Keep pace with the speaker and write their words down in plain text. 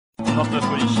Not the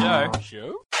footy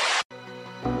show.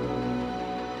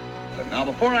 Now,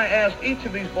 before I ask each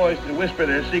of these boys to whisper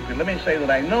their secret, let me say that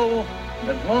I know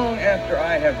that long after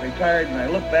I have retired and I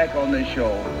look back on this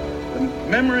show, the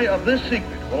memory of this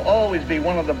secret will always be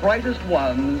one of the brightest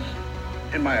ones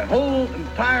in my whole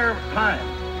entire time.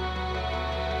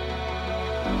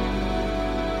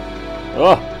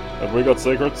 Oh, have we got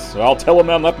secrets? I'll tell them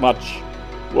man that much.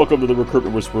 Welcome to the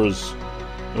Recruitment Whisperers,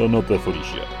 Not the Footy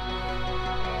Show.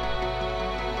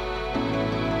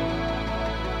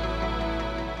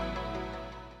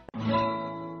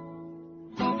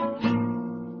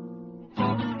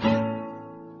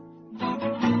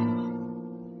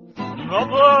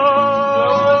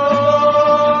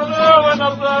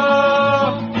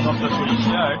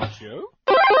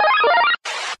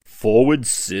 Forward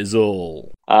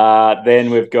sizzle. Then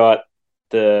we've got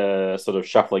the sort of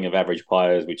shuffling of average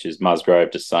players, which is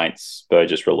Musgrove to Saints,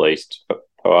 Burgess released,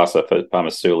 Poasa for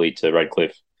Pamasuli to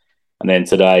Redcliffe. And then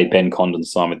today, Ben Condon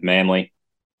signed with Manly.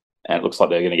 And it looks like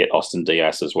they're going to get Austin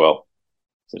Dias as well.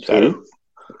 Who?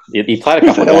 He played a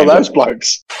couple Who the hell of are games. those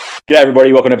blokes? G'day,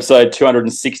 everybody. Welcome to episode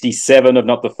 267 of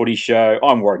Not the Footy Show.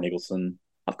 I'm Warren Nicholson.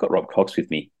 I've got Rob Cox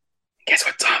with me. Guess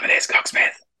what time it is,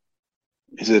 Coxsmith?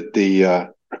 Is it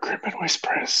the Recruitment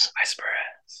Whisperers? Whisperers.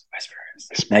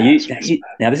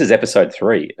 Now, this is episode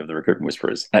 3 of the Recruitment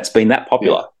Whisperers. And it's been that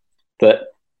popular that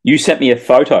you sent me a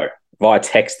photo via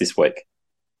text this week.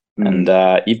 And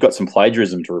you've got some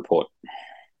plagiarism to report.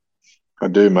 I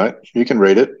do, mate. You can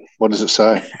read it. What does it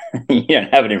say? You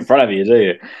don't have it in front of you, do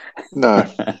you? No.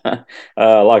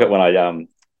 I like it when I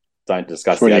don't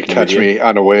discuss When the you action catch with you. me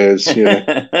unawares.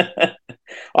 Yeah.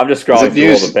 I'm just Is scrolling it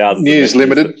through all the thousands News of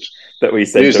messages Limited? that we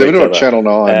sent News to each Limited or other. Channel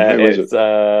 9? Who is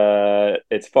it?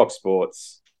 It's Fox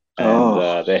Sports,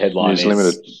 and their headline News is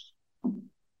Limited.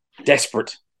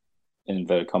 desperate, in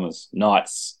inverted commas,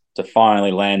 Knights to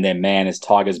finally land their man as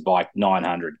Tigers bike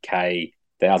 900k,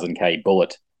 1000k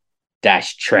bullet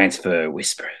dash transfer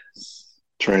whisperers.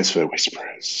 Transfer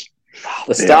Whisperers.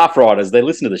 The staff writers, they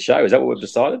listen to the show. Is that what we've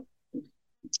decided?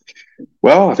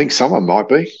 Well, I think someone might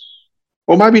be.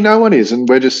 Or maybe no one is, and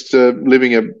we're just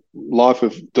living a life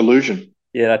of delusion.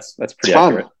 Yeah, that's pretty It's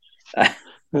fun.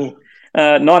 accurate.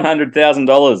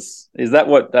 $900,000. Is that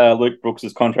what Luke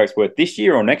Brooks' contract's worth this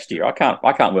year or next year? I can't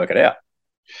work it out.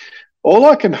 All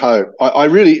I can hope, I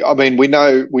mean, we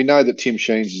know that Tim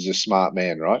Sheens is a smart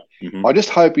man, right? Mhm. I just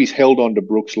hope he's held on to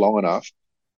Brooks long enough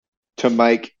to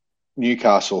make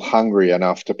Newcastle hungry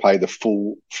enough to pay the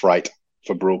full freight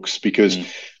for Brooks, because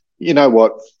you know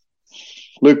what?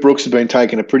 Luke Brooks has been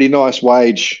taking a pretty nice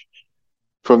wage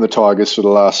from the Tigers for the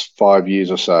last 5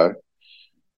 years or so.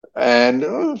 And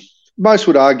most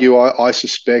would argue, I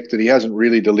suspect, that he hasn't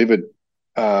really delivered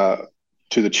to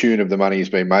the tune of the money he's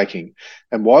been making.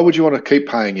 And why would you want to keep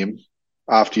paying him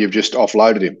after you've just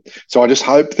offloaded him? So I just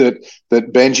hope that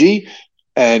Benji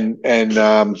and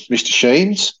Mr.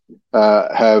 Sheens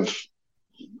have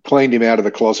cleaned him out of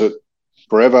the closet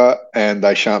forever, and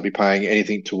they shan't be paying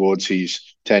anything towards his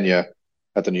tenure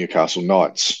at the Newcastle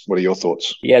Knights. What are your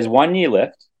thoughts? He has 1 year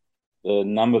left. The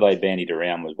number they bandied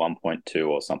around was 1.2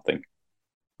 or something.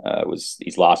 Was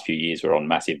his last few years were on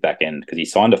massive back end because he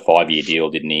signed a 5-year deal,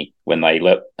 didn't he? When they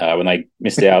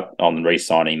missed out on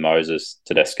re-signing Moses,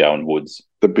 Tedesco, and Woods,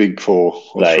 The big four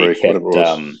or they three, kept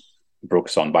whatever it was.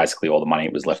 Brooks on basically all the money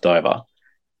that was left over.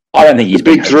 I don't think he's The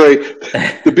big three,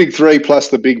 the big three plus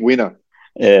the big winner.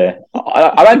 Yeah,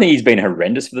 I don't think he's been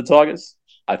horrendous for the Tigers.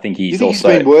 I think You he's think also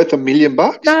he's been worth $1 million?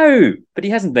 no, but he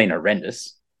hasn't been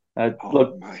horrendous.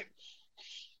 Look, Mate.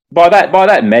 by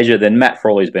that measure, then Matt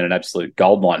Frawley's been an absolute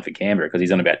goldmine for Canberra because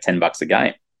he's on about $10 a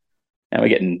game, and we're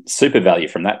getting super value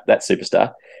from that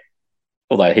superstar.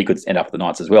 Although he could end up at the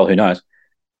Knights as well, who knows?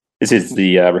 This is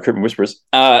the Recruitment Whisperers.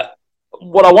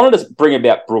 What I wanted to bring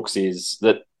about Brooks is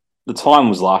that the time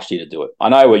was last year to do it. I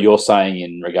know what you're saying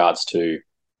in regards to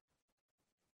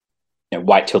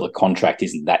wait till the contract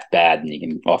isn't that bad and you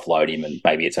can offload him, and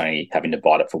maybe it's only having to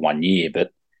bite it for 1 year.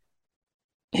 But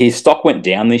his stock went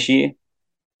down this year.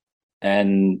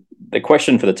 And the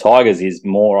question for the Tigers is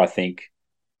more, I think,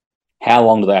 how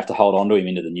long do they have to hold on to him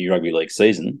into the new rugby league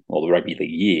season or the rugby league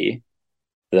year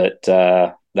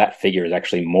that figure is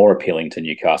actually more appealing to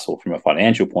Newcastle from a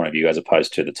financial point of view as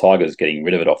opposed to the Tigers getting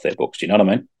rid of it off their books. Do you know what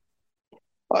I mean?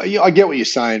 I get what you're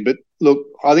saying, but look,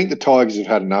 I think the Tigers have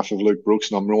had enough of Luke Brooks,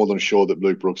 and I'm more than sure that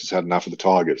Luke Brooks has had enough of the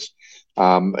Tigers.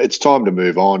 It's time to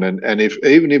move on, and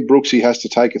even if Brooksy has to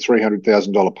take a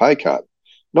 $300,000 pay cut,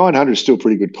 900 is still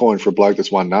pretty good coin for a bloke that's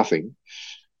won nothing,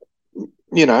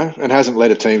 and hasn't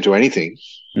led a team to anything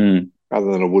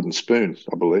other than a wooden spoon,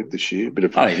 I believe, this year.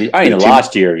 Only the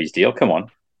last year of his deal. Come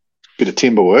on. Bit of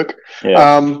timber work.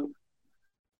 Yeah.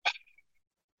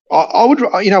 I would,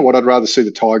 you know what, I'd rather see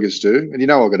the Tigers do. And you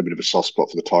know, I've got a bit of a soft spot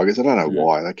for the Tigers. I don't know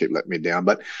why they keep letting me down,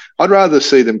 but I'd rather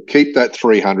see them keep that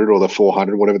 300 or the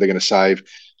 400, whatever they're going to save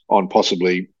on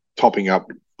possibly topping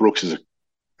up Brooks's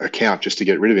account just to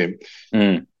get rid of him.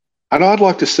 And I'd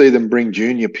like to see them bring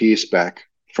Junior Pearce back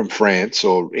from France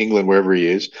or England, wherever he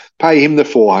is, pay him the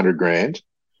 400 grand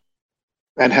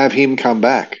and have him come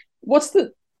back. Was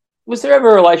there ever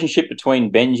a relationship between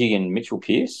Benji and Mitchell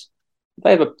Pearce?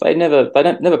 They never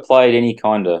played any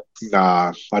kind of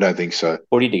Nah, I don't think so.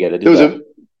 footy together.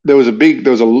 There was a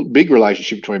big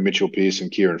relationship between Mitchell Pearce and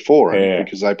Kieran Foran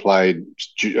because they played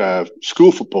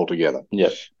school football together. Yeah.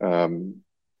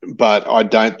 But I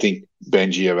don't think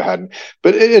Benji ever had.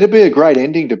 But it'd be a great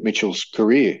ending to Mitchell's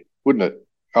career, wouldn't it?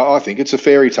 I think it's a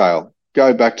fairy tale.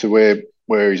 Go back to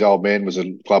where his old man was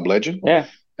a club legend. Yeah.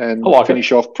 And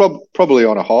finish off probably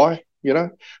on a high. You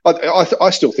know, I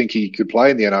still think he could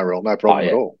play in the NRL, no problem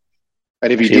at all.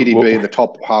 And if he did, he'd be in the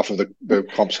top half of the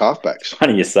comp's halfbacks.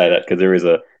 Funny you say that because there is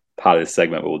a part of this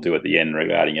segment we'll do at the end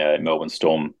regarding a Melbourne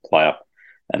Storm player.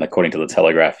 And according to the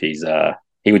Telegraph, he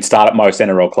would start at most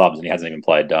NRL clubs and he hasn't even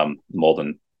played more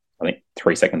than, I think,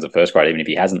 3 seconds of first grade, even if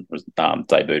he hasn't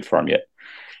debuted for him yet.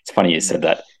 It's funny you said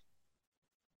that.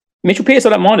 Mitchell Pearce, I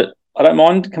don't mind it. I don't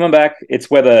mind coming back.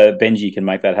 It's whether Benji can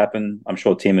make that happen. I'm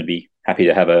sure Tim would be happy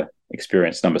to have a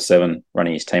experienced number 7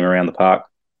 running his team around the park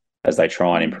as they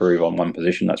try and improve on one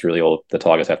position. That's really all the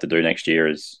Tigers have to do next year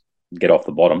is get off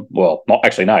the bottom. Well, not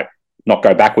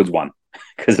go backwards one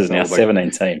because there's now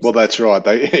 17 teams. Well, that's right.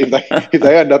 If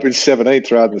they end up in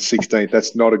 17th rather than 16th,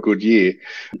 that's not a good year.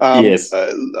 Yes.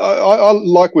 I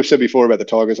like we've said before about the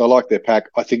Tigers, I like their pack.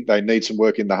 I think they need some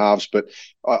work in the halves, but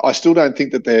I still don't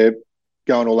think that they're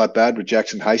going all that bad with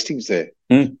Jackson Hastings there.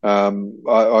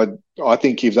 I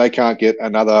think if they can't get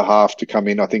another half to come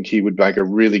in, I think he would make a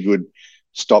really good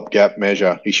stopgap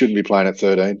measure. He shouldn't be playing at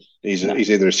 13. He's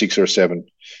either a 6 or a 7,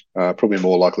 probably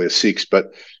more likely a 6.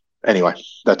 But anyway,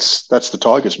 that's the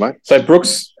Tigers, mate. So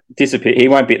Brooks disappeared. He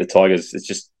won't be at the Tigers. It's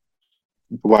just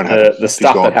the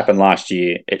stuff that happened last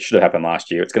year. It should have happened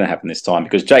last year. It's going to happen this time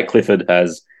because Jake Clifford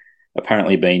has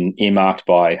apparently been earmarked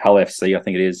by Hull FC, I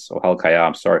think it is, or Hull KR.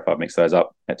 I'm sorry if I've mixed those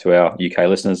up to our UK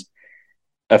listeners.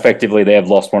 Effectively, they have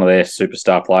lost one of their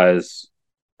superstar players.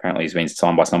 Apparently, he's been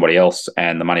signed by somebody else,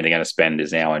 and the money they're going to spend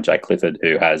is now on Jake Clifford,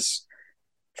 who has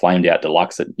flamed out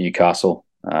deluxe at Newcastle.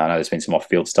 I know there's been some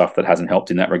off-field stuff that hasn't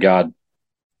helped in that regard,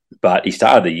 but he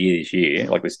started the year this year,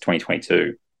 like this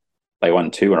 2022. They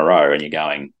won 2 in a row, and you're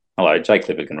going, hello, Jake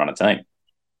Clifford can run a team.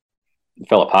 It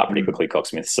fell apart pretty quickly,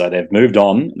 Cocksmith. So they've moved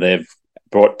on. They've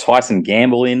brought Tyson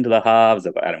Gamble into the halves.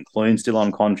 They've got Adam Clune still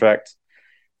on contract.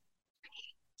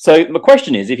 So my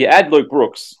question is, if you add Luke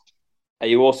Brooks, are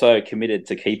you also committed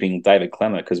to keeping David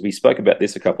Klemmer? Because we spoke about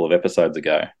this a couple of episodes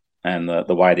ago and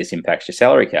the way this impacts your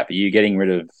salary cap. Are you getting rid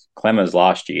of Klemmer's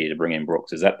last year to bring in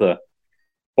Brooks? Is that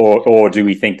or do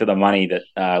we think that the money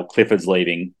that Clifford's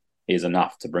leaving is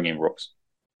enough to bring in Brooks?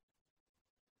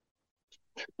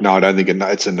 No, I don't think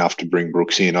it's enough to bring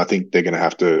Brooks in. I think they're going to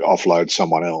have to offload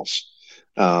someone else.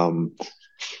 I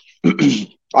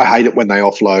hate it when they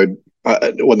offload,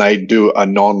 when they do a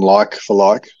non-like for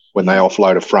like, when they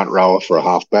offload a front rower for a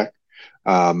halfback.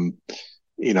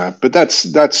 But that's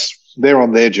they're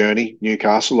on their journey,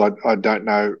 Newcastle. I don't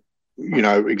know,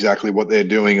 exactly what they're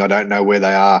doing. I don't know where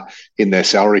they are in their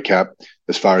salary cap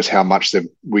as far as how much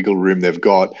wiggle room they've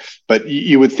got. But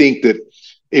you would think that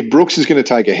if Brooks is going to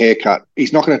take a haircut,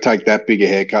 he's not going to take that big a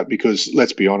haircut because,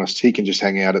 let's be honest, he can just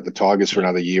hang out at the Tigers for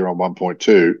another year on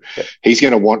 1.2. Yep. He's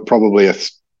going to want probably a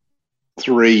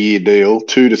 3-year deal,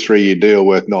 2 to 3 year deal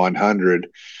worth 900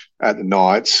 at the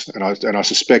Knights, and I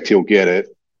suspect he'll get it.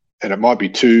 And it might be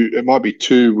 2. It might be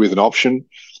 2 with an option,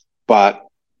 but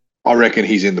I reckon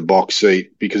he's in the box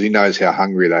seat because he knows how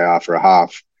hungry they are for a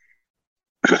half.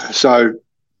 So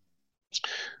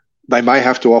they may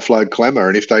have to offload Klemmer,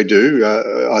 and if they do,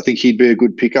 I think he'd be a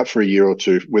good pickup for a year or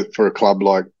two for a club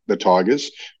like the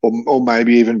Tigers, or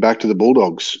maybe even back to the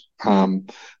Bulldogs. I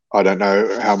don't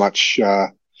know how much,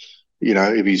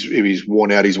 if he's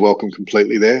worn out his welcome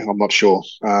completely there. I'm not sure,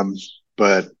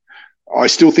 but I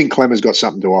still think Klemmer's got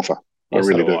something to offer. Yes, I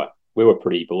really do. We were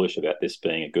pretty bullish about this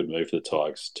being a good move for the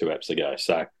Tigers 2 eps ago,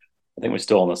 so I think we're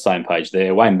still on the same page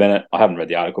there. Wayne Bennett, I haven't read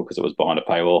the article because it was behind a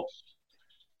paywall.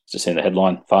 Just seen the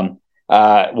headline, fun.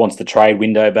 Wants the trade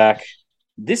window back.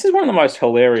 This is one of the most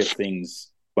hilarious things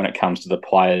when it comes to the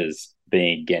players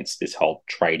being against this whole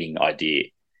trading idea,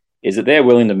 is that they're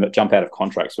willing to jump out of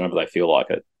contracts whenever they feel like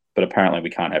it, but apparently we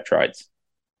can't have trades.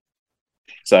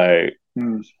 So,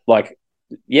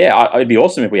 it'd be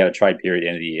awesome if we had a trade period at the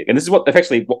end of the year. And this is what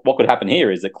effectively what could happen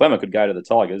here is that Klemmer could go to the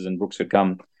Tigers and Brooks could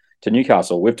come to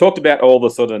Newcastle. We've talked about all the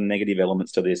sort of negative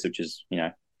elements to this, which is,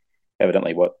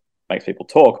 evidently what makes people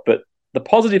talk. But the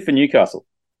positive for Newcastle,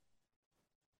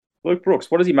 Luke Brooks,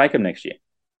 what does he make him next year?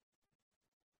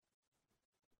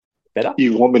 Better?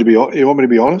 You want me to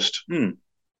be honest? Hmm.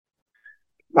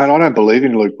 Man, I don't believe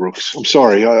in Luke Brooks. I'm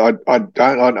sorry. I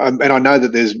don't. And I know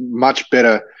that there's much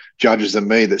better judges than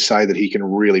me that say that he can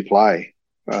really play.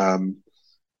 I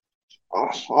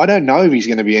don't know if he's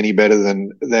going to be any better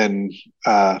than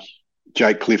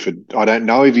Jake Clifford. I don't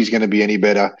know if he's going to be any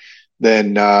better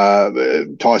than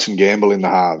Tyson Gamble in the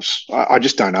halves. I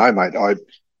just don't know, mate.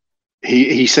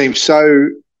 He seems so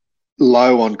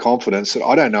low on confidence that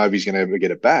I don't know if he's going to ever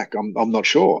get it back. I'm not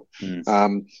sure.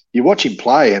 You watch him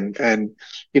play, and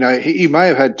he may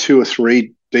have had 2 or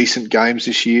 3 decent games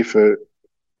this year for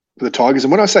the Tigers.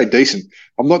 And when I say decent,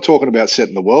 I'm not talking about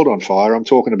setting the world on fire. I'm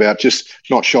talking about just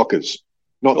not shockers,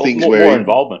 not things where more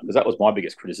involvement. Because that was my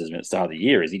biggest criticism at the start of the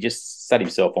year, is he just sat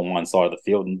himself on one side of the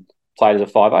field and played as a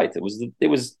 5'8". It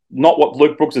was not what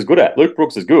Luke Brooks is good at. Luke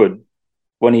Brooks is good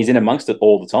when he's in amongst it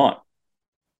all the time.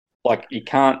 Like,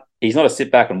 he's not a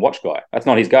sit back and watch guy. That's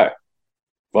not his go.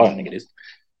 Well, I don't think it is.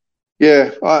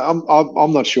 Yeah,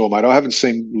 I'm not sure, mate. I haven't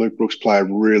seen Luke Brooks play a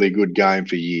really good game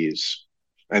for years,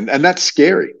 and that's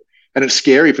scary. And it's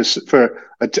scary for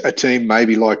a team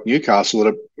maybe like Newcastle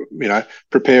that are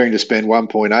preparing to spend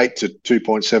 $1.8 to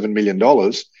 $2.7 million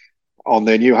on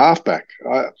their new halfback.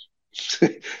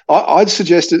 I'd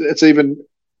suggest it's even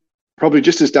probably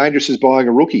just as dangerous as buying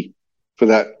a rookie for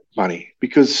that money,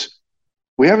 because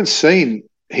we haven't seen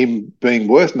him being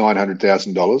worth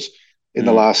 $900,000 in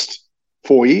the last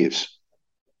 4 years.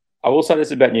 I will say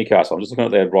this about Newcastle. I'm just looking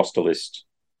at their roster list.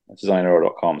 It's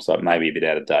zonero.com, so it may be a bit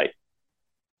out of date.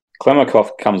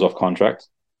 Klemakov comes off contract.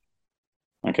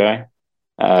 Okay.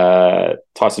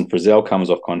 Tyson Frizzell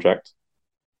comes off contract.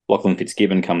 Lachlan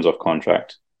Fitzgibbon comes off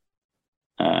contract.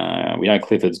 We know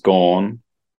Clifford's gone.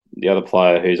 The other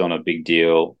player who's on a big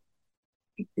deal,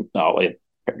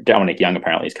 Dominic Young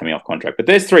apparently is coming off contract. But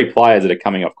there's 3 players that are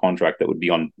coming off contract that would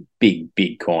be on big,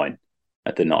 big coin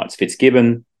at the Knights.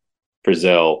 Fitzgibbon,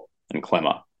 Frizzell, and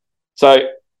Clemmer. So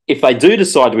if they do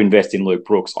decide to invest in Luke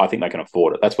Brooks, I think they can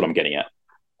afford it. That's what I'm getting at.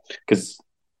 Because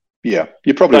you're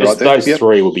probably right there. Those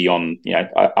 3 will be on,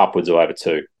 upwards of over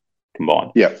 2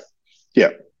 combined. Yeah.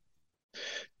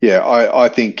 I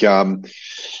think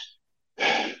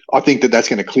that's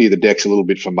going to clear the decks a little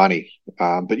bit for money.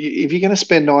 But if you're going to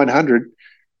spend 900,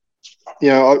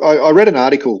 I read an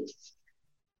article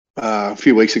a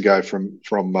few weeks ago from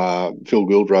Phil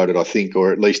Gould wrote it, I think,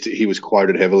 or at least he was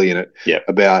quoted heavily in it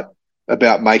about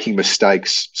making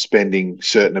mistakes spending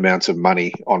certain amounts of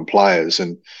money on players.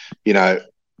 And,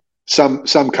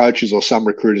 some coaches or some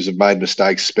recruiters have made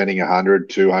mistakes spending 100,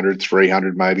 200,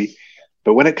 300 maybe.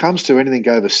 But when it comes to anything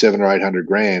over 700 or 800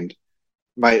 grand,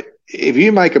 mate, if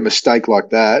you make a mistake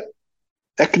like that,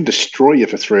 that can destroy you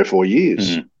for 3 or 4 years.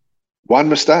 Mm-hmm. One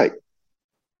mistake,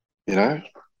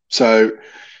 So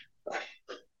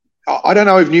I don't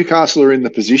know if Newcastle are in the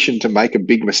position to make a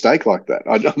big mistake like that.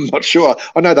 I'm not sure.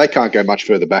 I know they can't go much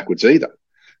further backwards either.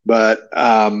 But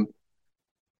I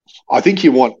think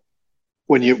you want,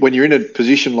 when you're in a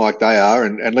position like they are,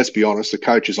 and let's be honest, the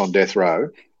coach is on death row.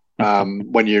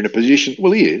 When you're in a position,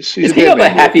 well, he is. Is he not the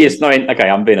happiest? Okay,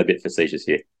 I'm being a bit facetious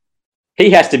here. He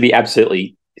has to be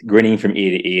absolutely grinning from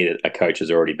ear to ear that a coach has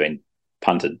already been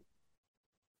punted,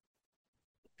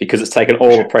 because it's taken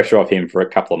all the pressure off him for a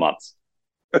couple of months,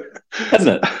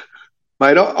 hasn't it?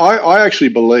 Mate, I actually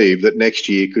believe that next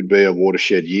year could be a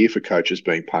watershed year for coaches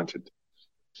being punted.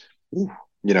 Ooh.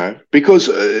 Because,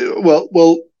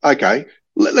 okay,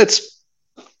 let's.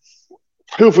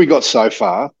 Who have we got so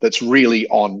far that's really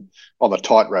on the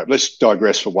tightrope? Let's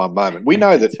digress for one moment. We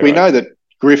know that know that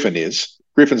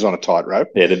Griffin's on a tightrope.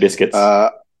 Yeah, the biscuits.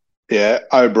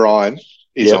 O'Brien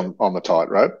is on the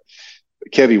tightrope.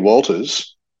 Kevy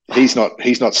Walters, he's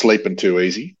not sleeping too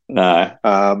easy. No.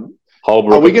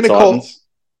 Holbrook. Are we going to call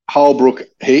Holbrook?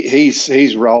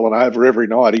 He's rolling over every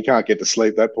night. He can't get to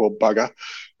sleep. That poor bugger.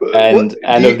 And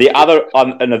of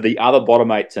the other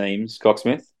bottom 8 teams,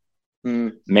 Cocksmith.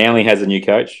 Manly has a new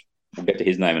coach. We'll get to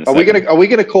his name in a second. Are we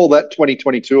going to call that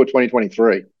 2022 or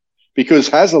 2023? Because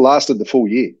Hazler lasted the full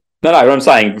year. No. What I'm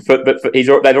saying, but they've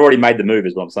already made the move,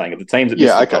 is what I'm saying. Of the teams that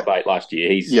missed the top 8 last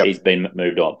year, he's been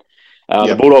moved on.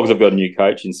 The Bulldogs have got a new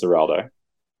coach in Ciraldo.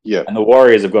 Yeah, and the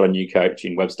Warriors have got a new coach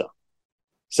in Webster.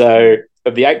 So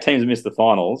of the 8 teams that missed the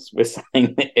finals, we're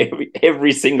saying that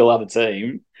every single other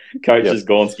team coaches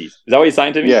Gornski's. Is that what you're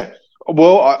saying to me? Yeah.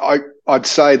 Well, I'd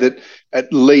say that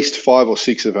at least 5 or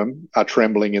 6 of them are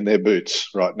trembling in their boots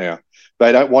right now.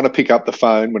 They don't want to pick up the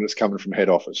phone when it's coming from head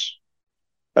office.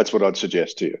 That's what I'd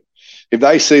suggest to you. If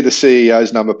they see the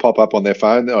CEO's number pop up on their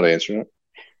phone, they're not answering it.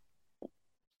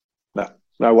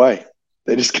 No way.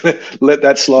 They're just going to let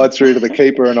that slide through to the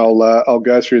keeper, and I'll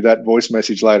go through that voice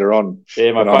message later on.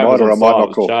 Yeah, my phone was on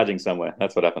silent. I was charging somewhere.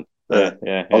 That's what happened.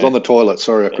 Yeah. I was on the toilet.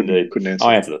 Sorry, I couldn't answer.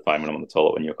 I answer the phone when I'm on the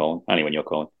toilet when you're calling. Only when you're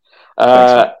calling.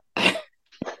 Thanks,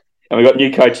 and we got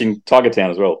new coaching Tiger Town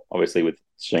as well, obviously with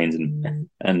Sheens and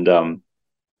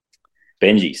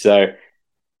Benji. So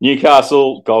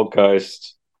Newcastle, Gold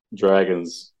Coast,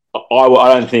 Dragons. I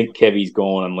don't think Kevy's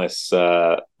gone unless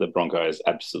the Broncos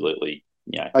absolutely.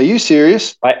 Are you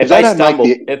serious? If they don't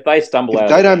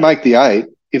make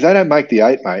the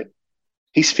 8, mate,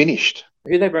 he's finished.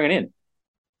 Who are they bringing in?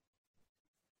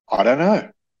 I don't know.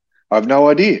 I have no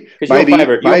idea. Because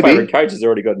your favourite coach has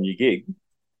already got a new gig.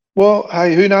 Well,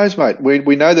 hey, who knows, mate?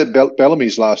 We know that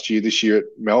Bellamy's this year at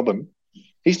Melbourne.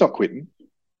 He's not quitting.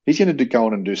 He's going to go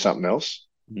on and do something else.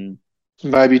 Mm.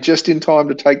 Maybe just in time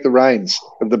to take the reins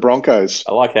of the Broncos.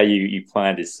 I like how you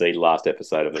planned to see last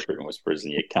episode of the Cricket Whisperers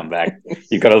and you come back.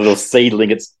 You've got a little seedling.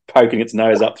 It's poking its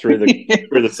nose up through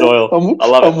the soil. I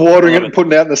love it. I'm watering it and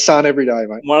putting it out in the sun every day,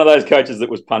 mate. One of those coaches that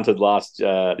was punted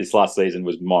this last season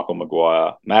was Michael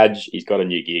Maguire. Madge, he's got a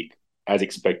new gig. As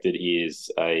expected, he is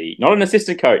not an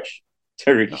assistant coach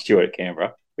to Ricky Stewart at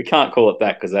Canberra. We can't call it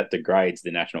that because that degrades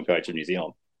the national coach of New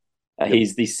Zealand.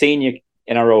 He's the senior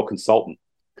NRL consultant.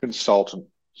 Consultant.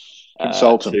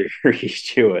 To Ricky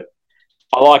Stewart.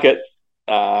 I like it.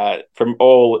 From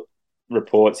all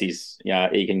reports, he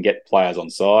can get players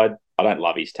on side. I don't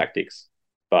love his tactics,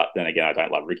 but then again, I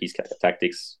don't love Ricky's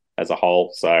tactics as a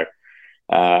whole. So,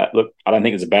 look, I don't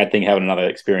think it's a bad thing having another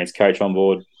experienced coach on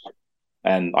board,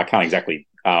 and I can't exactly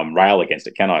rail against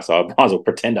it, can I? So I might as well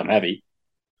pretend I'm happy.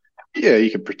 Yeah, you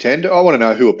can pretend. I want to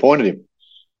know who appointed him.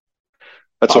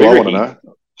 That's all I want to know.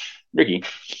 Ricky.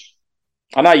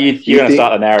 I know you're going to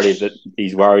start the narrative that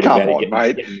he's worried about it.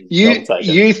 Mate.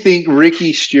 You think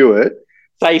Ricky Stewart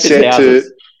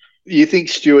you think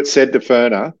Stewart said to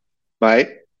Ferner, mate,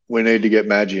 we need to get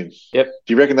Madge in. Yep.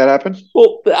 Do you reckon that happened?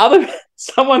 Well,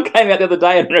 someone came out the other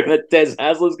day and reckoned that Des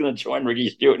Hasler's going to join Ricky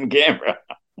Stewart in Canberra.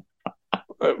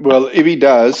 Well, if he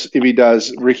does,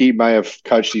 Ricky may have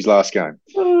coached his last game.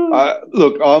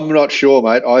 Look, I'm not sure,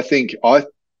 mate. I think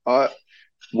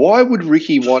why would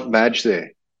Ricky want Madge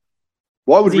there?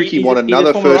 Why would Ricky want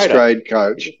another first-grade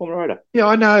coach? He's a former Raider. Yeah,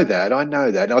 I know that. And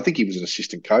I think he was an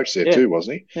assistant coach there too,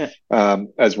 wasn't he? Yeah.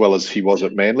 As well as he was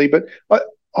at Manly. But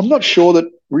I'm not sure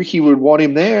that Ricky would want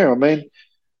him there. I mean,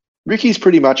 Ricky's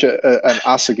pretty much an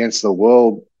us against the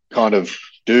world kind of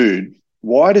dude.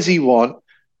 Why does he want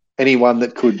anyone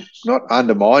that could not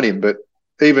undermine him, but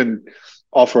even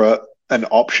offer an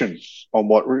option on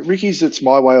what Ricky's? It's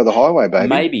my way or the highway, baby.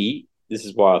 Maybe. This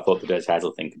is why I thought the Des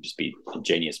Hasler thing could just be a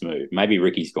genius move. Maybe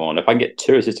Ricky's gone. If I can get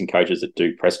 2 assistant coaches that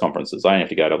do press conferences, I only have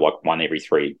to go to like 1 every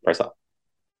 3 presser.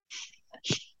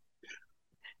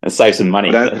 And save some money.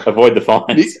 Avoid the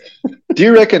fines. Do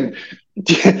you reckon,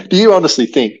 do you honestly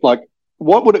think, like,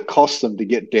 what would it cost them to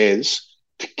get Des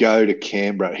to go to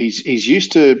Canberra? He's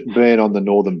used to being on the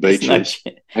northern beaches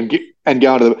and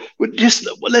going to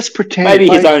the... let's pretend... Maybe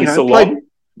his own salon.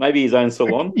 Maybe his own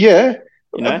salon. Yeah.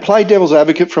 Play devil's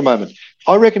advocate for a moment.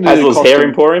 I reckon it'd cost hair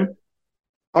emporium.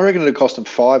 I reckon it'd cost him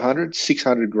 500,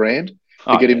 600 grand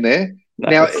to get him there.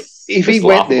 No, if he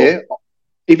went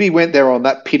there on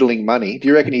that piddling money, do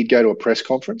you reckon he'd go to a press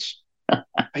conference? Are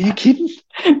you kidding?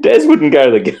 Des wouldn't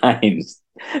go to the games.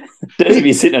 Des would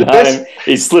be sitting at home,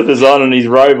 his slippers on and his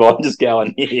robe on, just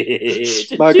going,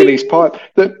 smoking his pipe.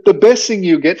 The best thing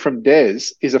you get from Des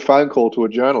is a phone call to a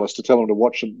journalist to tell him to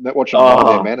watch them mind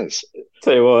their manners.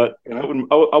 Tell you what,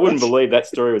 I wouldn't believe that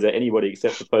story was at anybody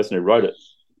except the person who wrote it. It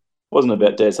wasn't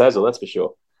about Des Hasler, that's for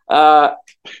sure.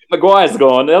 Maguire's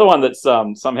gone. The other one that's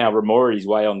somehow remorted his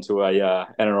way onto a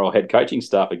NRL head coaching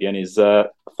staff again is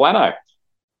Flano.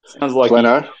 Sounds like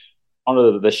Flano.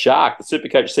 Onto the Shark, the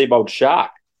Supercoach Seabold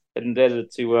Shark, heading down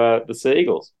to the Sea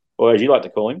Eagles, or as you like to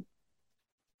call him.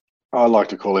 I like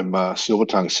to call him Silver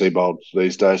Tongue Seabold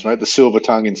these days, mate. The Silver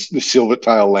Tongue in the Silver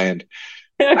Tail land.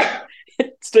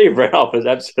 Steve Renouf has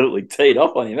absolutely teed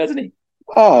off on him, hasn't he?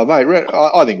 Oh, mate,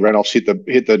 I think Renouf's hit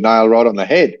the nail right on the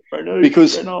head.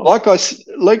 Because, like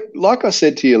I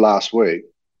said to you last week,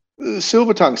 the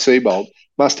Silver Tongue Seabold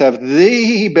must have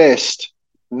the best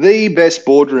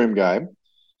boardroom game.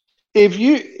 If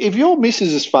your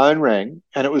missus's phone rang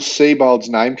and it was Seabold's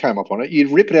name came up on it,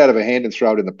 you'd rip it out of her hand and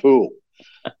throw it in the pool.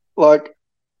 Like,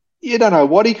 you don't know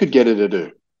what he could get her to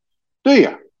do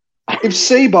you? If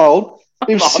Silver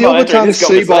Tongue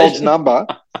Seabold's number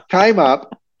came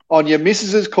up on your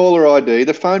missus's caller ID,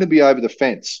 the phone would be over the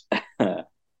fence.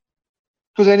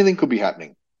 Because anything could be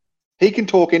happening. He can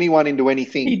talk anyone into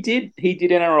anything. He did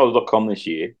NRL.com this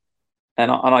year, and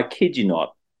I kid you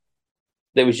not,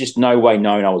 there was just no way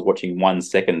known I was watching 1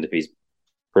 second of his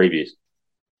previews.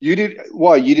 You did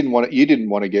why? You didn't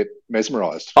want to get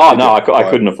mesmerised. Oh no, I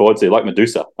couldn't afford to. Like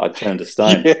Medusa, I turned to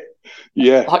stone.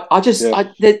 Yeah.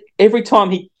 Every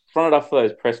time he fronted up for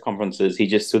those press conferences, he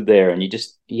just stood there and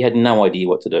he had no idea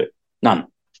what to do, none.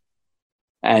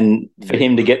 And for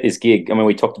him to get this gig, I mean,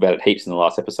 we talked about it heaps in the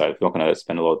last episode. We're not going to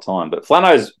spend a lot of time, but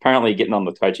Flano's apparently getting on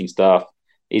the coaching staff.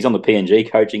 He's on the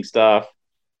PNG coaching staff.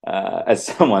 As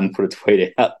someone put a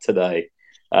tweet out today,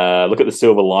 look at the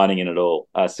silver lining in it all.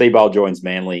 Seabold joins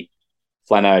Manly.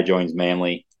 Flano joins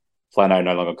Manly. Flano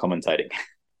no longer commentating.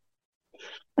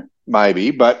 Maybe,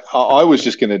 but I was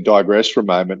just going to digress for a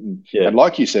moment. And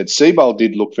like you said, Seabold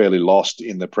did look fairly lost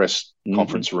in the press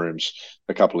conference rooms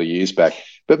a couple of years back.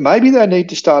 But maybe they need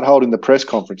to start holding the press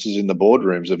conferences in the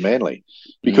boardrooms of Manly,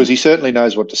 because he certainly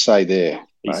knows what to say there.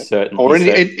 Or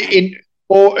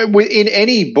in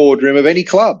any boardroom of any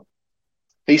club.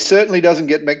 He certainly doesn't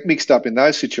get mixed up in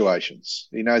those situations.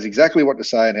 He knows exactly what to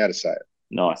say and how to say it.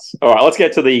 Nice. All right, let's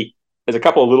get to there's a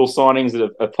couple of little signings that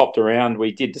have popped around.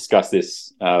 We did discuss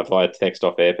this via text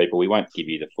off air, people. We won't give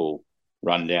you the full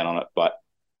rundown on it, but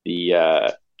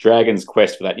the Dragons'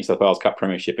 quest for that New South Wales Cup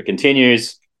premiership, it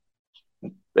continues.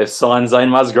 They've signed Zane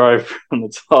Musgrove from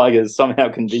the Tigers, somehow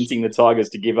convincing the Tigers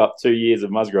to give up 2 years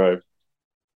of Musgrove.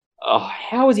 Oh,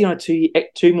 how is he on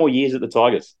two more years at the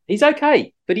Tigers? He's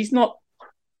okay, but he's not.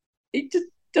 It just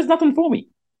does nothing for me.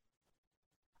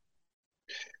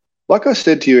 Like I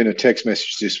said to you in a text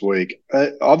message this week,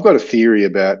 I've got a theory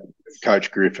about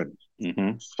Coach Griffin.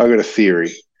 Mm-hmm. I've got a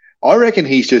theory. I reckon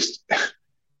every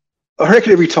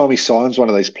time he signs one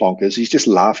of these plonkers, he's just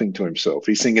laughing to himself.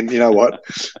 He's thinking, you know what?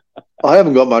 I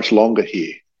haven't got much longer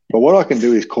here, but what I can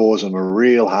do is cause him a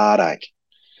real heartache.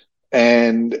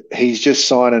 And he's just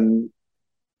signing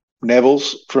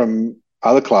Neville's from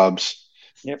other clubs.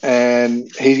 Yep. And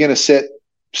he's going to set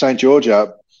St. George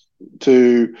up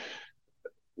to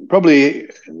probably,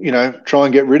 try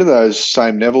and get rid of those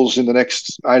same Nevilles in the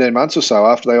next 18 months or so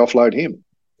after they offload him.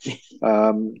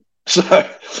 So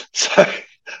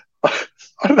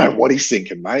I don't know what he's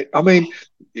thinking, mate. I mean,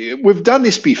 we've done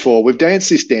this before. We've danced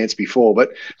this dance before,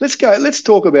 but let's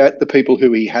talk about the people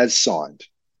who he has signed.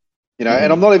 And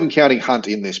I'm not even counting Hunt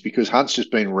in this, because Hunt's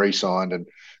just been re-signed, and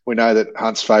we know that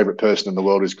Hunt's favourite person in the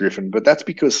world is Griffin, but that's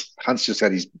because Hunt's just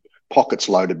had his pockets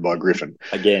loaded by Griffin.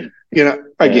 Again.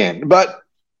 Again. But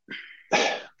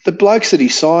the blokes that he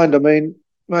signed, I mean,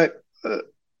 mate,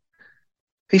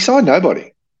 he signed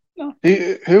nobody. No.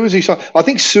 Who was he signed? I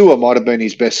think Sewer might have been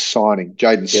his best signing,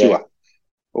 Jaden Sewer,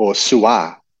 or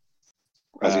Suar,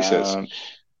 as he says.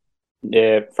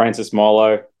 Yeah, Francis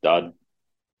Molo, dud.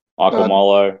 Michael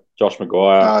Molo, Josh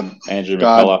Maguire, Andrew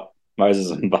McCullough,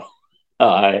 Moses Mbai.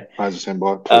 Moses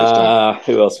Mbai.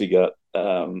 Who else we got?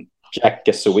 Jack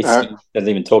Gasowiski hasn't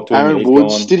even talked to him. Aaron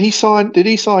Woods. Gone. Did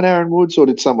he sign Aaron Woods, or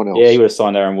did someone else? Yeah, he would have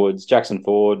signed Aaron Woods. Jackson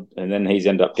Ford, and then he's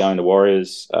ended up going to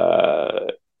Warriors.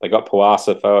 They got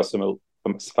Pawasa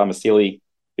Famasili,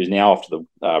 who's now off to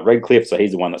the Redcliffe, so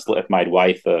he's the one that's made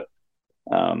way for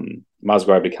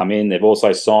Musgrove to come in. They've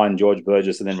also signed George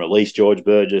Burgess and then released George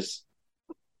Burgess.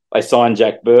 They signed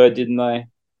Jack Bird, didn't they?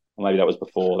 Or maybe that was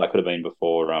before. That could have been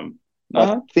before.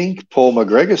 I think Paul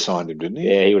McGregor signed him, didn't he?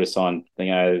 Yeah, he would have signed.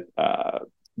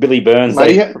 Billy Burns.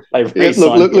 Mate,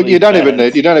 look. You don't even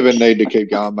need to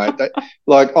keep going, mate.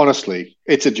 Honestly,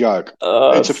 it's a joke.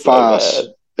 It's a farce.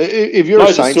 If you're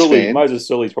a Saints fan, Moses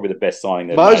Sully's probably the best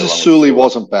signing. Moses Sully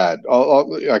wasn't bad.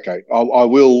 I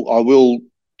will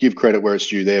give credit where it's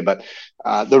due there, but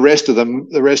the rest of them,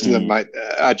 mate,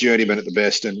 are journeymen at the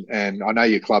best. And I know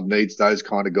your club needs those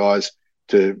kind of guys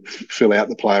to fill out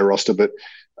the player roster, but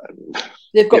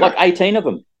they've got 18 of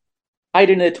them. 8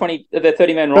 in their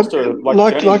 30-man roster.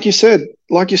 Like you said,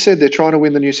 they're trying to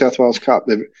win the New South Wales Cup.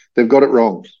 They've got it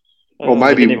wrong, or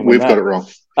maybe we've got it wrong.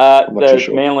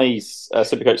 Sure. Manly's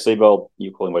Supercoach Seabold,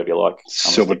 you call him whatever you like.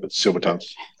 Silvertongue.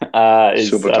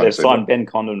 They've signed Ben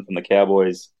Condon from the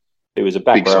Cowboys, who was a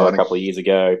back row a couple of years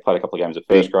ago, played a couple of games at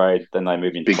first grade. Then they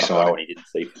moved into front row and he didn't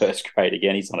see first grade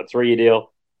again. He's on a 3-year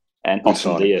deal. And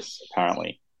Austin Diaz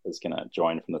apparently is going to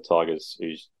join from the Tigers,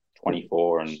 who's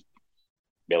 24 and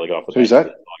barely got off the bench. Who's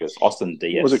that? Tigers. Austin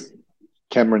Diaz. Was it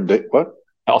Cameron what?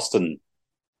 Austin.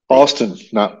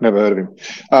 No, never heard of him.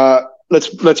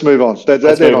 Let's move on. They're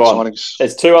not signings.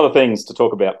 There's 2 other things to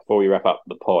talk about before we wrap up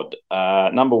the pod.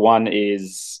 Number one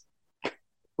is,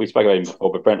 we spoke about him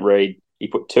before, but Brent Reid, he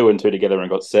put 2 and 2 together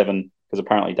and got 7, because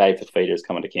apparently Dave Fafita is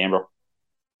coming to Canberra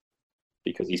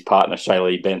because his partner,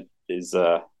 Shaylee Bent, is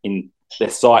in their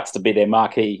sights to be their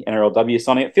marquee NRLW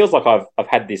signing. It feels like I've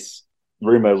had this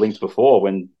rumour linked before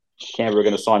when Canberra were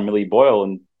going to sign Millie Boyle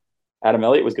and Adam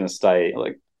Elliott was going to stay.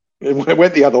 Like, it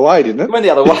went the other way, didn't it? It went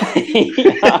the other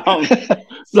way.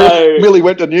 So Millie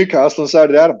went to Newcastle and so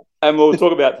did Adam. And we'll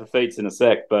talk about the feats in a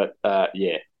sec, but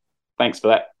yeah, thanks for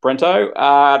that, Brento.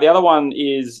 The other one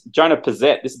is Jonah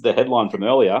Pizzette. This is the headline from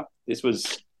earlier. This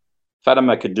was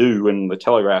Fatima Kadu in the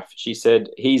Telegraph. She said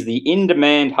he's the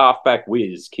in-demand halfback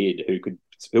whiz kid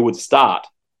who would start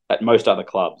at most other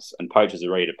clubs, and poachers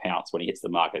are ready to pounce when he hits the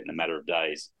market in a matter of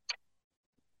days.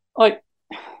 Like,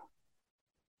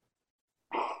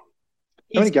 how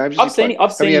many games? I've seen him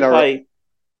play.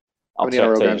 How many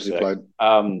NRL games has he played?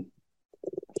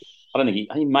 I don't think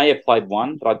he may have played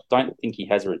one, but I don't think he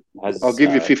has. I'll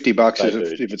give you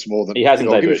 $50 if it's more than. He hasn't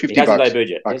debuted. He hasn't debuted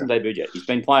yet. Okay. He hasn't debuted yet. He's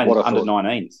been playing under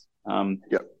 19s.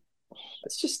 Yep.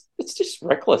 It's just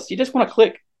reckless. You just want to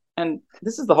click, and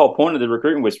this is the whole point of the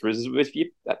recruitment whisperers. Is if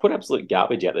you put absolute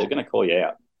garbage out, they're going to call you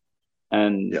out,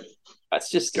 and that's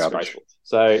just disgraceful.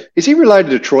 So, is he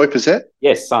related to Troy Pizzette?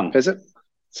 Yes, son. Pizzette?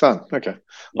 Son. Okay,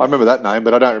 I remember that name,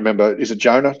 but I don't remember. Is it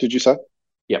Jonah? Did you say?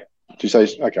 Yep. Did you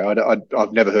say? Okay,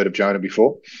 I've never heard of Jonah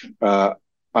before.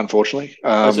 Unfortunately,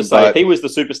 let's just say if he was the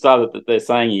superstar that they're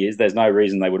saying he is, there's no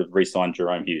reason they would have re-signed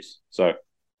Jerome Hughes. So,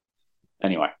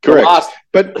 anyway, correct.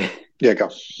 But yeah,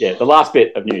 go. Yeah, the last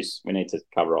bit of news we need to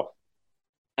cover off.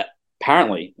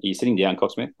 Apparently, are you sitting down,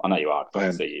 Cocksmith? I know you are. I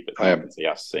can see you, but I can see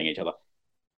us seeing each other.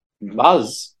 Mm-hmm.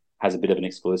 Buzz has a bit of an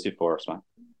exclusive for us,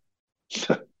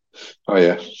 mate. Oh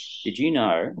yeah. Did you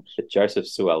know that Joseph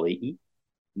Suaalii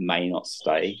may not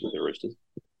stay with the Roosters?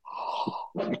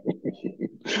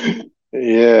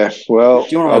 Yeah, well, do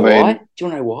you want to know why? Do you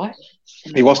want to know why?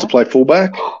 He wants to play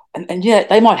fullback, and yeah,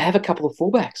 they might have a couple of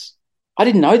fullbacks. I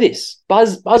didn't know this.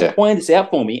 Buzz pointed this out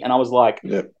for me, and I was like,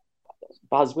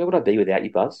 Buzz, where would I be without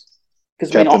you, Buzz?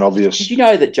 Because obvious. Did you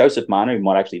know that Joseph Manu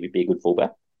might actually be a good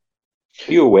fullback?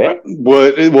 Are you aware?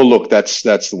 Well, look, that's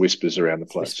the whispers around the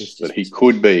place that he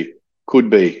could be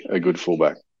a good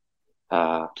fullback.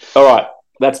 All right,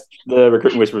 that's the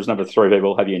Recruitment Whisperers number 3.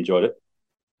 People, have you enjoyed it?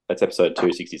 That's episode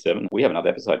 267. We have another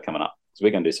episode coming up, so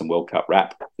we're going to do some World Cup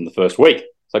wrap from the first week.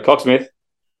 So, Cocksmith,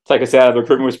 take us out of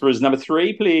Recruitment Whisperers number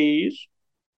 3, please.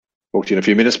 Talk to you in a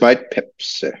few minutes, mate.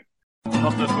 Pepsi.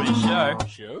 Not the footy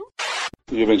show.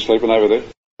 You've been sleeping over there?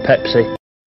 Pepsi.